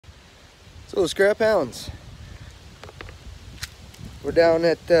So scrap hounds, we're down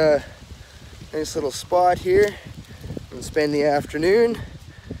at a nice little spot here. I'm gonna spend the afternoon.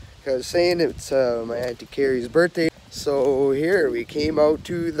 Like I was saying, it's my Auntie Carrie's birthday. So here we came out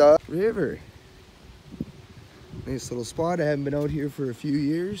to the river. Nice little spot. I haven't been out here for a few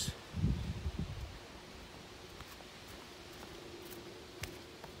years.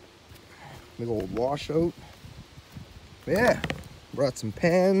 Big old washout. Yeah, brought some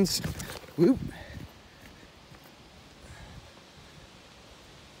pans. Whoop.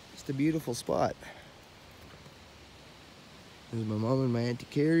 Just a beautiful spot. There's my mom and my Auntie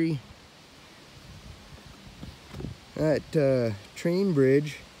Carrie. That train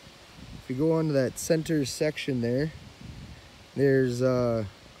bridge, if you go onto that center section there, there's a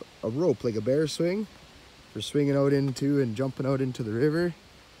rope, like a bear swing, for swinging out into and jumping out into the river.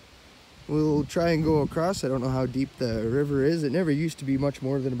 We'll try and go across. I don't know how deep the river is. It never used to be much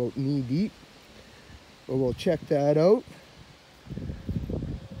more than about knee deep. But we'll check that out.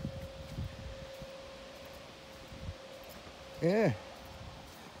 Yeah.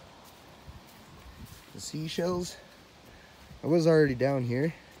 The seashells. I was already down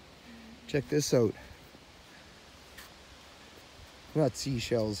here. Check this out. Not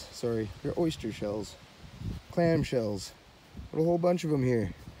seashells, sorry. They're oyster shells. Clam shells. Got a whole bunch of them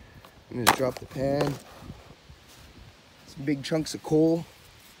here. I'm gonna just drop the pan. Some big chunks of coal.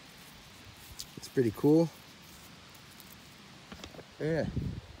 It's pretty cool. Yeah.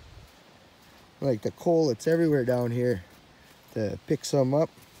 Like the coal, it's everywhere down here. To pick some up,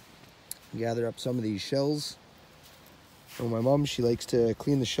 gather up some of these shells. So my mom, she likes to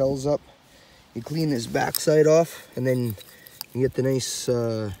clean the shells up. You clean this backside off, and then you get the nice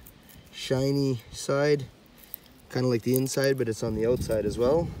shiny side, kind of like the inside, but it's on the outside as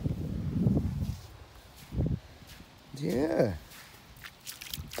well. Yeah.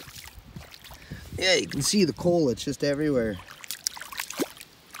 Yeah, you can see the coal, it's just everywhere.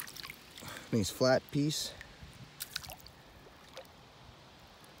 Nice flat piece.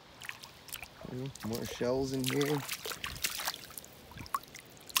 More shells in here.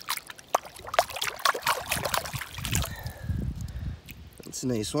 That's a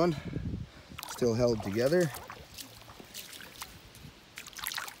nice one. Still held together.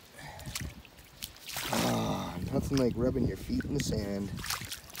 Ah, nothing like rubbing your feet in the sand,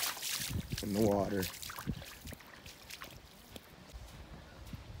 in the water.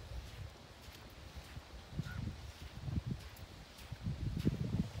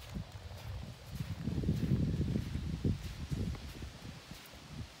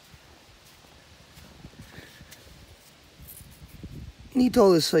 Neat,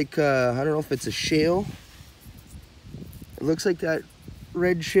 all this, like, I don't know if it's a shale. It looks like that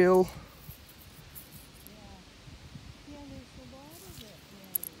red shale. Yeah, there's a lot of it.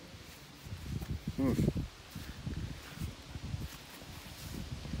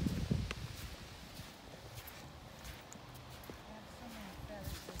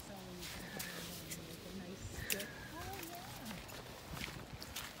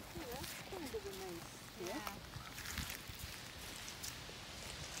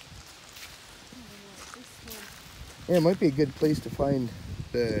 Yeah, it might be a good place to find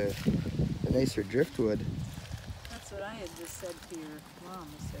the nicer driftwood. That's what I had just said to your mom.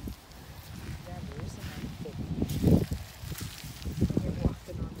 I said, Dad, there isn't anything. When you're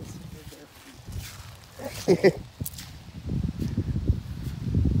walking on this with your bare feet.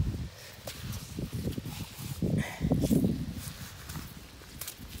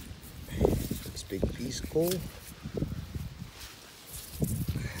 This big piece of coal.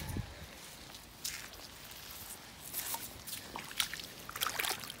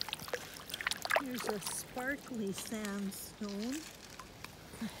 There's a sparkly sandstone.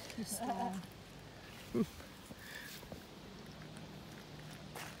 Just,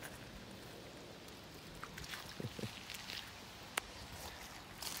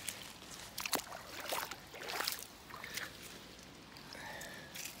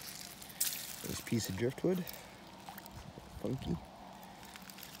 This piece of driftwood. Funky.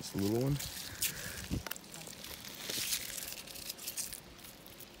 This little one.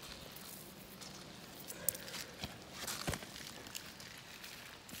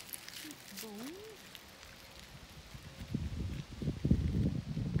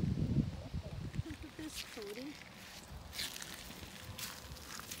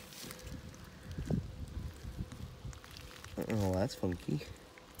 Oh, that's funky.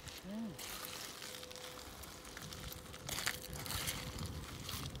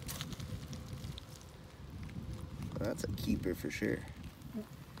 That's a keeper for sure.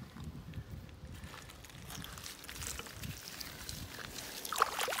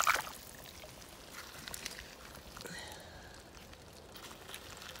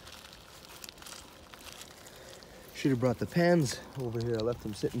 Should have brought the pans over here. I left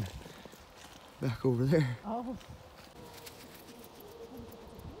them sitting back over there. Oh.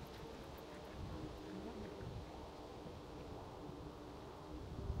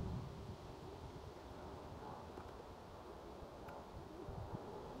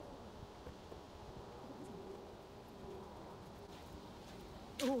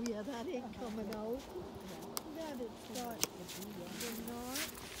 Oh yeah, that ain't coming out. That it's got the knot.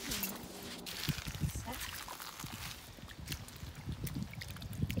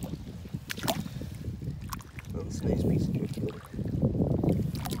 Oh, that's a nice piece of driftwood.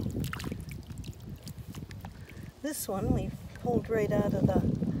 This one we pulled right out of the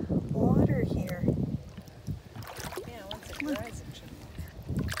water here. Yeah, once it dries, it should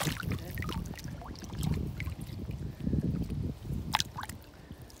be good.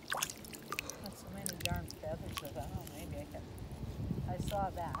 Not so many darn feathers of that. Oh, maybe I can. I saw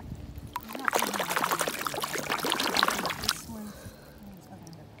that. This one is kind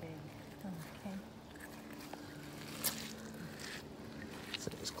of big. Okay. It's a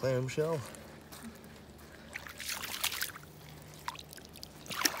nice clamshell.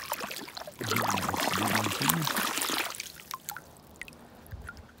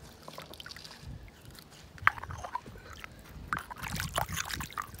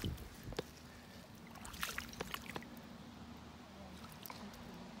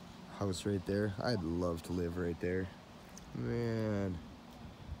 House right there. I'd love to live right there. Man.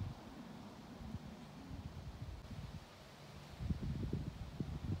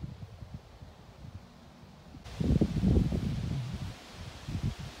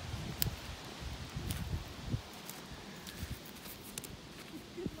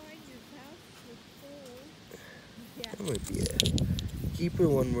 That might be a keeper,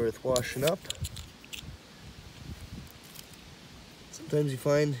 one worth washing up. Sometimes you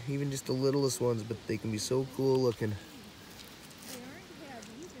find even just the littlest ones, but they can be so cool looking.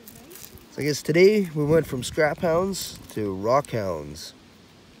 So I guess today we went from scrap hounds to rock hounds.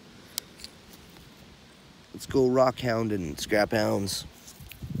 Let's go rock hound and scrap hounds.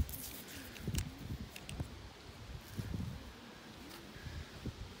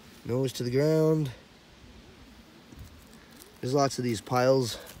 Nose to the ground. There's lots of these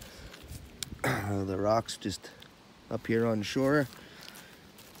piles. The rocks just up here on shore.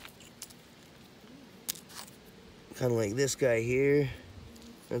 Kind of like this guy here.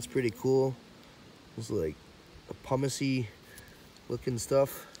 That's pretty cool. It's like a pumicey looking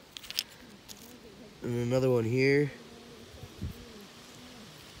stuff. And another one here.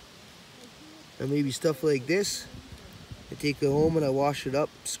 And maybe stuff like this. I take it home and I wash it up,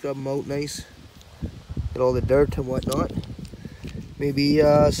 scrub them out nice. Get all the dirt and whatnot. Maybe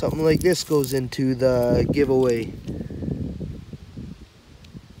something like this goes into the giveaway.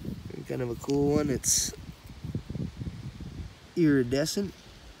 Kind of a cool one. It's iridescent.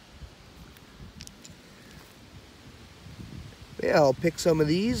 Yeah, I'll pick some of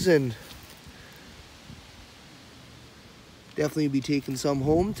these and definitely be taking some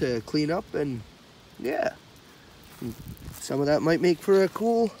home to clean up, and yeah, and some of that might make for a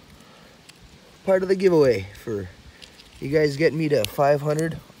cool part of the giveaway for you guys getting me to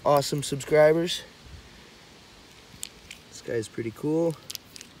 500 awesome subscribers. This guy's pretty cool.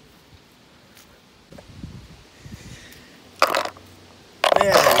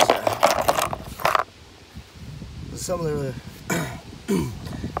 Yeah, some of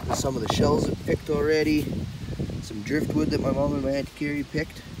the shells I've picked already. Some driftwood that my mom and my Aunt Carrie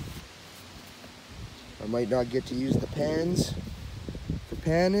picked. I might not get to use the pans for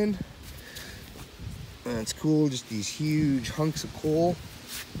panning. That's cool, just these huge hunks of coal.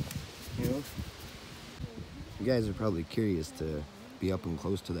 You know, you guys are probably curious to be up and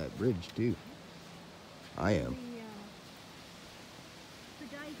close to that bridge too. I am. The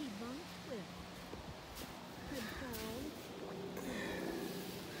guy he bunked with had found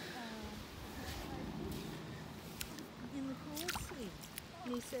in the coal seam.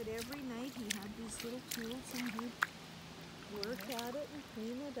 And he said every night he had these little tools and he'd work at it and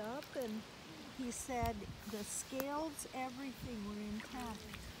clean it up. And he said the scales, everything were intact.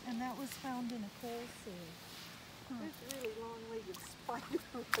 And that was found in a coal seam. There's a really long-legged spider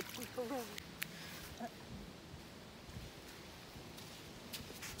with people in it.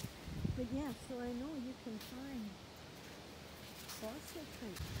 But yeah, so I know you can find fossil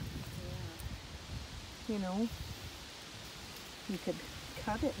type. Yeah. You know, you could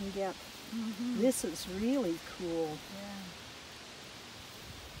cut it and get, this is really cool.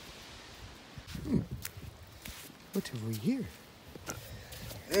 Yeah. What have we here?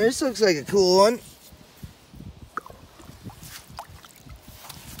 This looks like a cool one.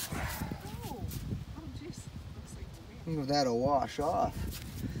 Oh, jeez. Looks like that'll wash off.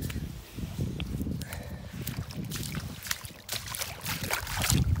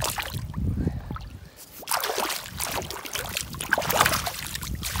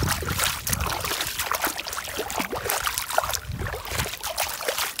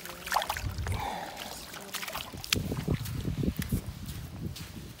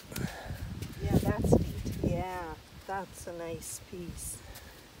 Yeah, that's neat. Yeah, that's a nice piece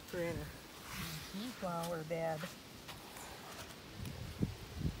for in a flower bed.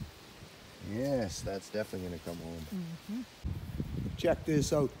 Yes, that's definitely gonna come home. Mm-hmm. Check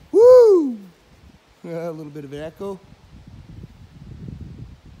this out. Woo! A little bit of echo.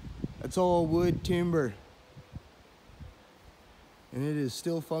 That's all wood timber. And it is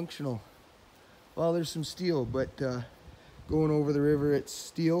still functional. Well, there's some steel, but going over the river, it's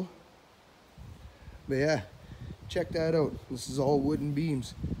steel. But yeah, check that out. This is all wooden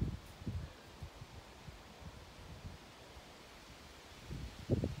beams.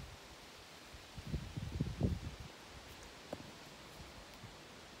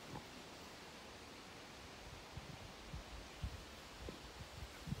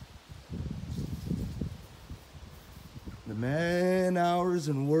 The man hours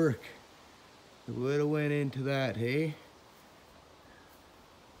and work that would have went into that, hey?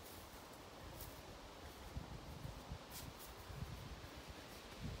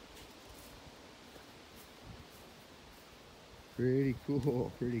 Pretty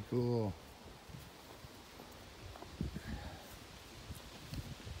cool, pretty cool.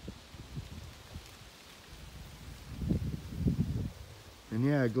 And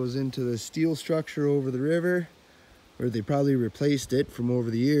yeah, it goes into the steel structure over the river, or they probably replaced it from over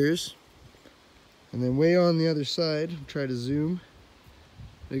the years. And then way on the other side, try to zoom,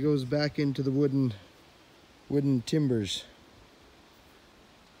 it goes back into the wooden timbers.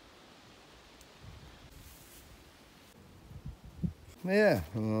 Yeah,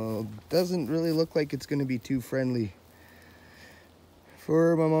 doesn't really look like it's gonna be too friendly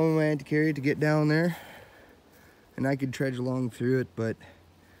for my mom and my Auntie Carrie to get down there. And I could trudge along through it, but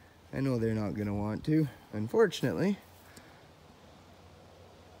I know they're not gonna want to, unfortunately.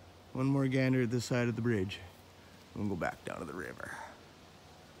 One more gander at this side of the bridge. We'll go back down to the river.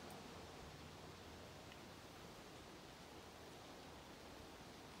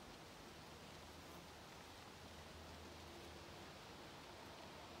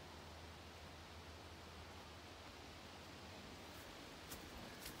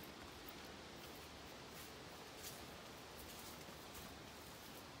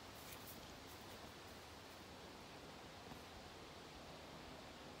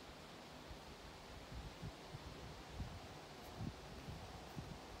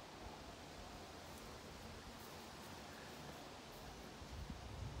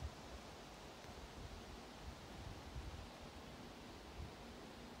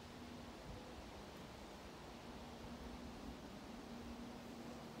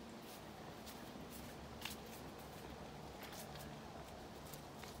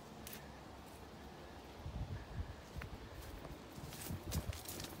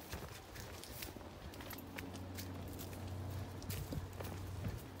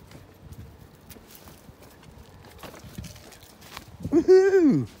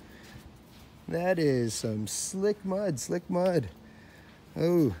 Woohoo! That is some slick mud, slick mud.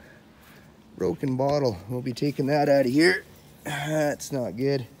 Oh, broken bottle. We'll be taking that out of here. That's not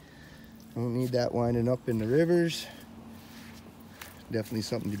good. Don't need that winding up in the rivers. Definitely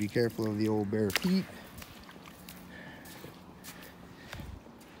something to be careful of the old bare feet.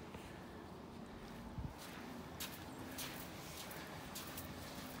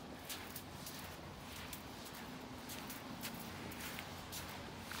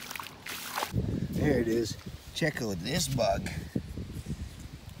 There it is. Check out this bug.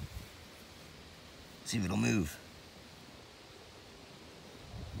 See if it'll move.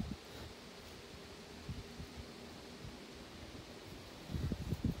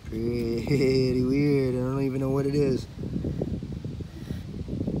 Pretty weird. I don't even know what it is.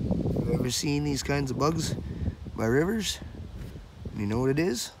 Have you ever seen these kinds of bugs by rivers? You know what it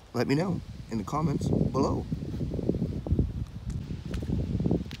is? Let me know in the comments below.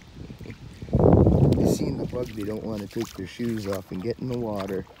 You've seen the bug, they don't want to take their shoes off and get in the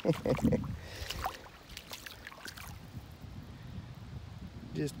water.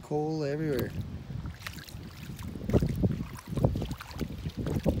 Just coal everywhere.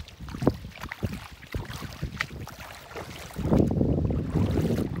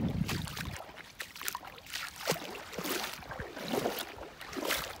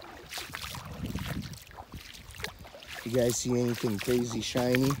 You guys see anything crazy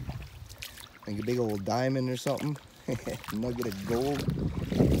shiny? Like a big old diamond or something? Nugget of gold.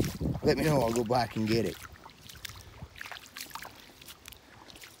 Let me know, I'll go back and get it.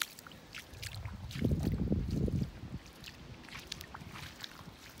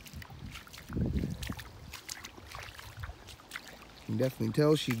 You can definitely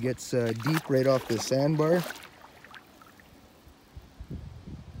tell she gets deep right off the sandbar.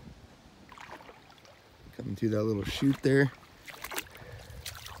 Coming through that little chute there.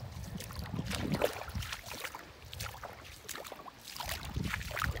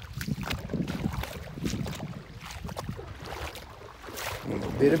 And a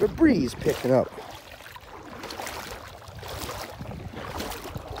bit of a breeze picking up.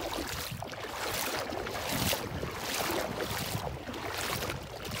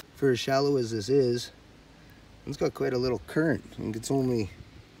 For as shallow as this is, it's got quite a little current. I think it's only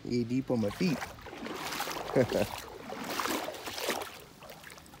knee deep on my feet.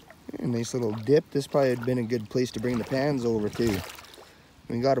 A nice little dip. This probably had been a good place to bring the pans over to.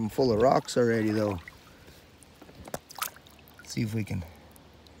 We got them full of rocks already though. Let's see if we can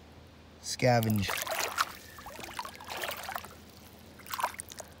scavenge.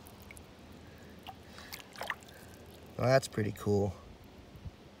 Well, that's pretty cool.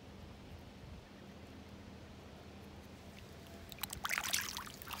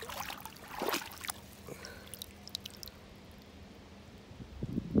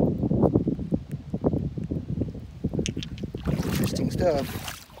 Interesting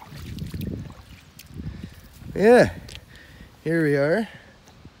stuff. Yeah, here we are,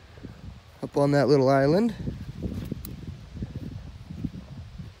 up on that little island.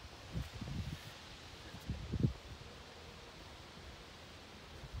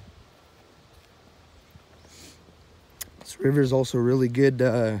 This river is also really good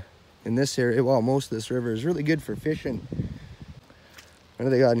in this area. Well, most of this river is really good for fishing. What do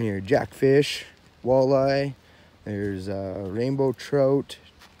they got in here? Jackfish, walleye, there's rainbow trout,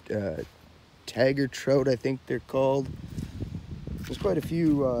 tiger trout, I think they're called. There's quite a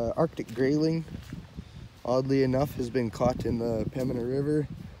few. Arctic grayling, oddly enough, has been caught in the Pembina River,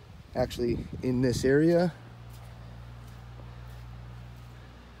 actually in this area.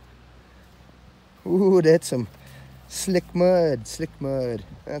 Ooh, that's some slick mud,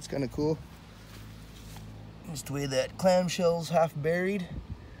 That's kind of cool. Just the way that clamshell's half buried,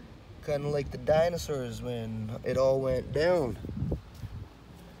 kind of like the dinosaurs when it all went down.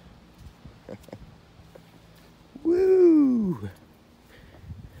 Woo!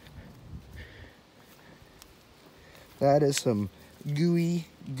 That is some gooey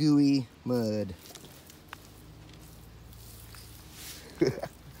mud. And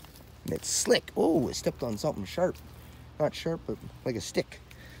it's slick. Oh, it stepped on something sharp. Not sharp, but like a stick.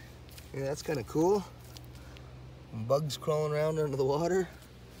 Yeah, that's kind of cool. Bugs crawling around under the water.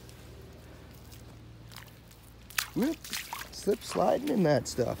 Whoop. Slip sliding in that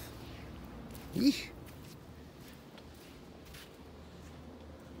stuff. Eesh.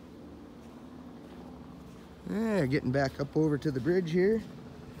 Yeah, getting back up over to the bridge here.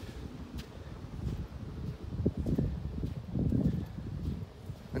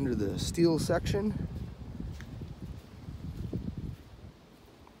 Under the steel section.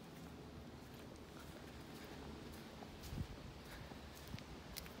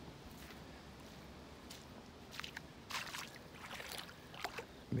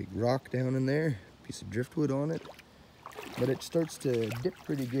 Big rock down in there, piece of driftwood on it. But it starts to dip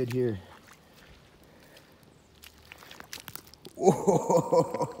pretty good here.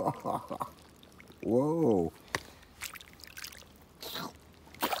 Whoa! Whoa!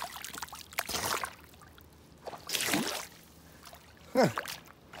 Huh.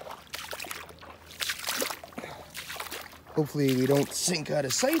 Hopefully we don't sink out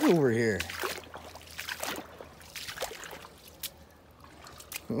of sight over here.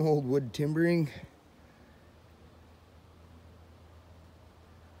 Old wood timbering.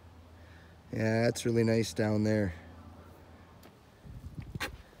 Yeah, that's really nice down there.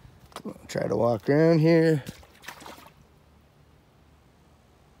 I'll try to walk around here.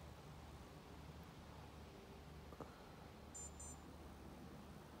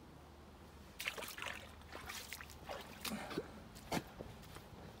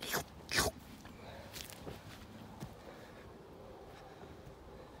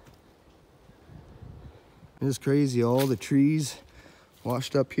 It's crazy, all the trees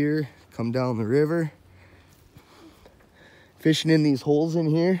washed up here, come down the river. Fishing in these holes in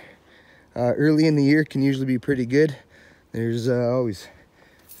here early in the year can usually be pretty good. There's always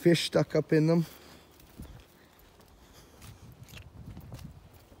fish stuck up in them.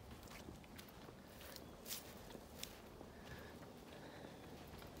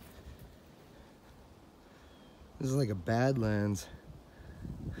 This is like a Badlands.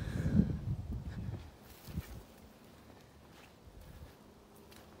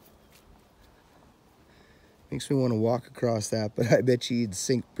 Makes me want to walk across that, but I bet you'd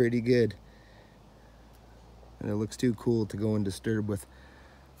sink pretty good. And it looks too cool to go and disturb with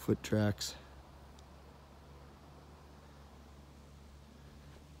foot tracks.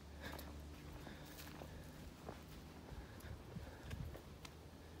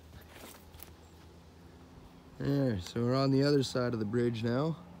 There, so we're on the other side of the bridge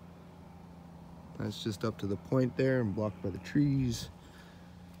now. That's just up to the point there and blocked by the trees.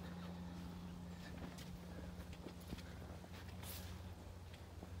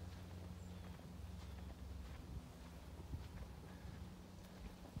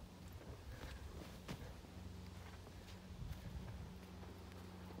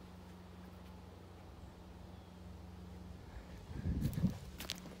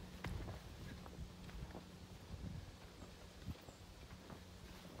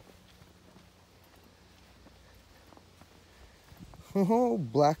 Oh,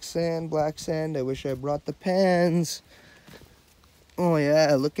 black sand, I wish I brought the pans. Oh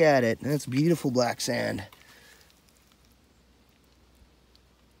yeah, look at it. That's beautiful black sand.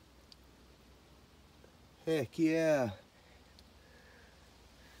 Heck yeah.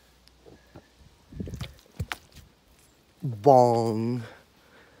 Bong.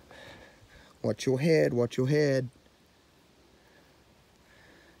 Watch your head, watch your head.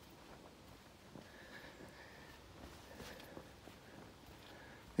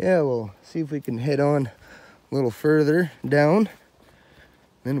 Yeah, we'll see if we can head on a little further down.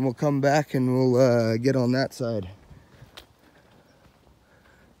 Then we'll come back and we'll get on that side.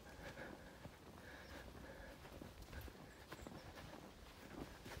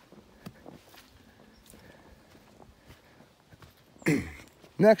 And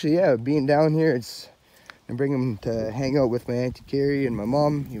actually, yeah, being down here, I bring them to hang out with my Auntie Carrie and my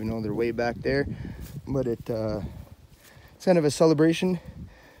mom, even though they're way back there. But it's kind of a celebration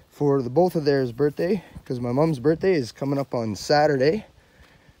for the both of theirs' birthday, because my mom's birthday is coming up on Saturday,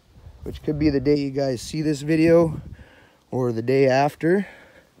 which could be the day you guys see this video or the day after.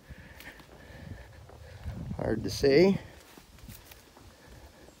 Hard to say.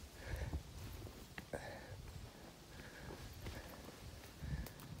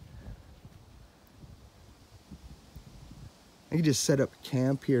 I could just set up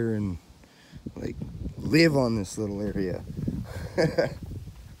camp here and like live on this little area.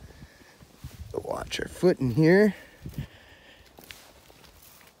 Watch our foot in here.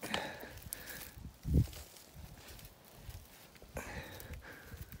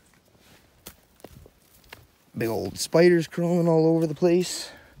 Big old spiders crawling all over the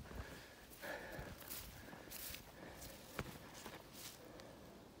place.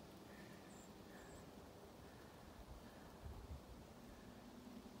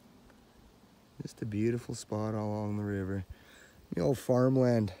 Just a beautiful spot all along the river. The old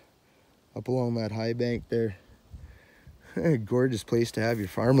farmland up along that high bank there. A gorgeous place to have your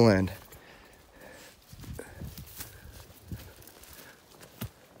farmland.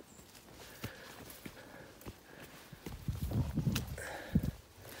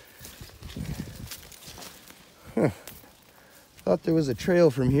 Thought there was a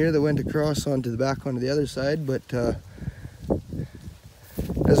trail from here that went across onto the back onto the other side, but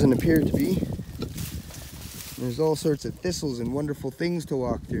doesn't appear to be. There's all sorts of thistles and wonderful things to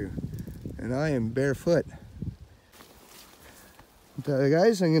walk through, and I am barefoot. But,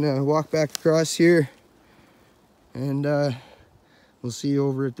 guys, I'm gonna walk back across here, and we'll see you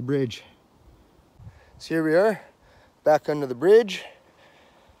over at the bridge. So here we are, back under the bridge.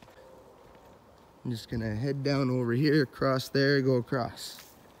 I'm just gonna head down over here, across there, go across.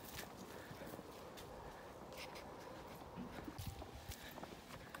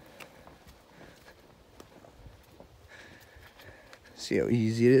 See how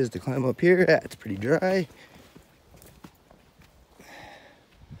easy it is to climb up here. Yeah, it's pretty dry.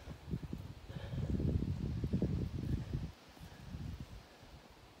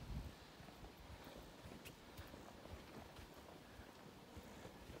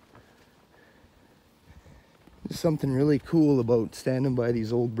 There's something really cool about standing by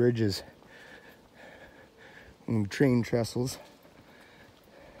these old bridges and train trestles.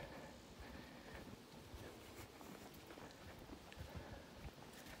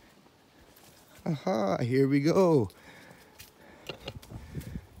 Aha, here we go.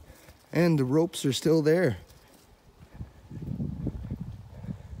 And the ropes are still there.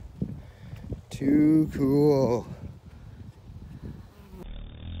 Too cool.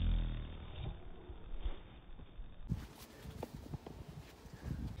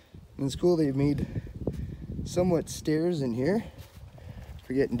 And it's cool they've made somewhat stairs in here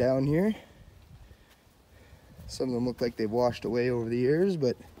for getting down here. Some of them look like they've washed away over the years,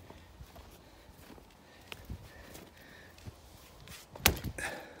 but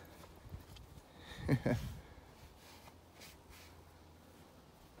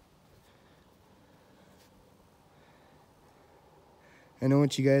I know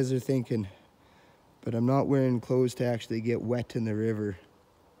what you guys are thinking, but I'm not wearing clothes to actually get wet in the river.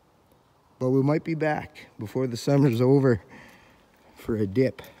 But we might be back before the summer's over for a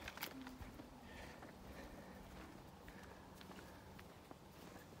dip.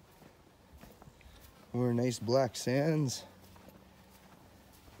 More nice black sands.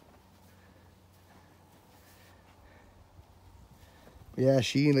 Yeah,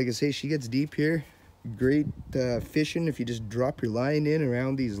 like I say, she gets deep here. Great fishing if you just drop your line in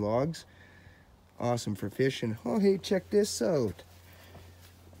around these logs. Awesome for fishing. Oh, hey, check this out.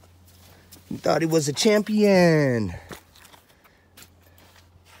 Thought he was a champion.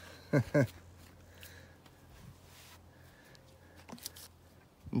 And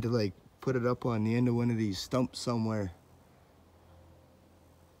to like put it up on the end of one of these stumps somewhere.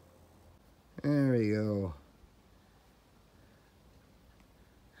 There we go.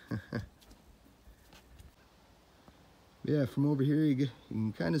 Yeah, from over here you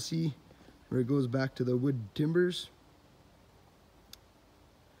can kind of see where it goes back to the wood timbers.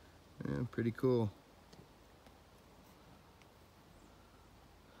 Yeah, pretty cool.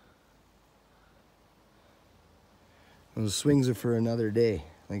 Those swings are for another day.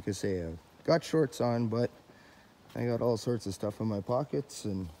 Like I say, I've got shorts on, but I got all sorts of stuff in my pockets,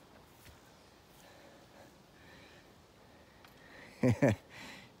 and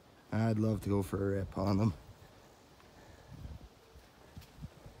I'd love to go for a rip on them.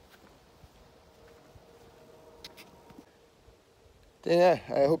 Yeah,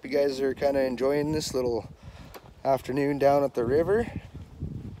 I hope you guys are kind of enjoying this little afternoon down at the river.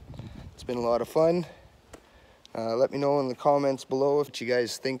 It's been a lot of fun. Let me know in the comments below what you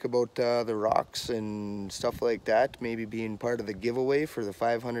guys think about the rocks and stuff like that, maybe being part of the giveaway for the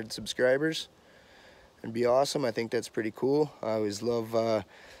 500 subscribers. It'd be awesome. I think that's pretty cool. I always love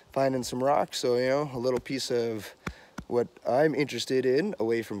finding some rocks, so you know, a little piece of what I'm interested in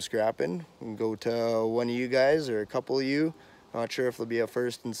away from scrapping and go to one of you guys or a couple of you. Not sure if there'll be a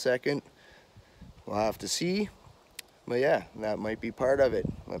first and second. We'll have to see. But yeah, that might be part of it.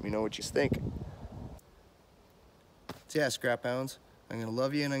 Let me know what you think. So yeah, scrap hounds, I'm gonna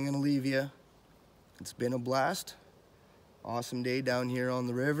love you and I'm gonna leave you. It's been a blast. Awesome day down here on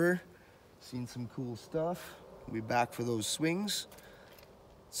the river. Seen some cool stuff. We'll be back for those swings.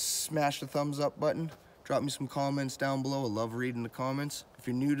 Smash the thumbs up button. Drop me some comments down below. I love reading the comments. If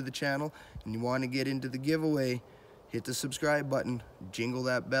you're new to the channel and you want to get into the giveaway, hit the subscribe button, jingle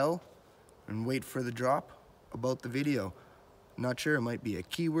that bell, and wait for the drop about the video. Not sure, it might be a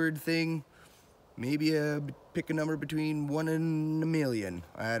keyword thing. Maybe pick a number between 1 and a million.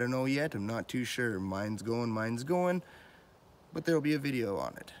 I don't know yet, I'm not too sure. Mine's going, but there'll be a video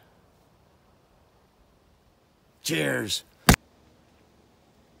on it. Cheers!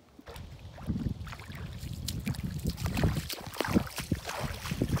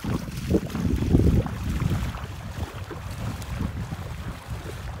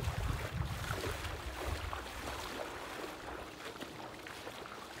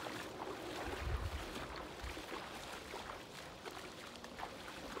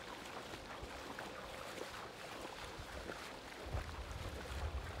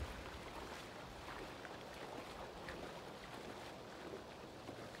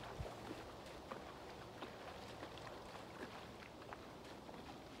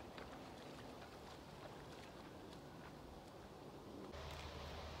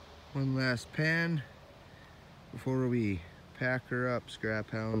 One last pan before we pack her up,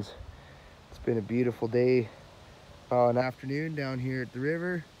 scrap hounds. It's been a beautiful day, an afternoon down here at the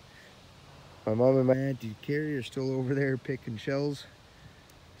river. My mom and my auntie Carrie are still over there picking shells.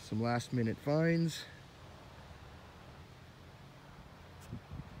 Some last minute finds.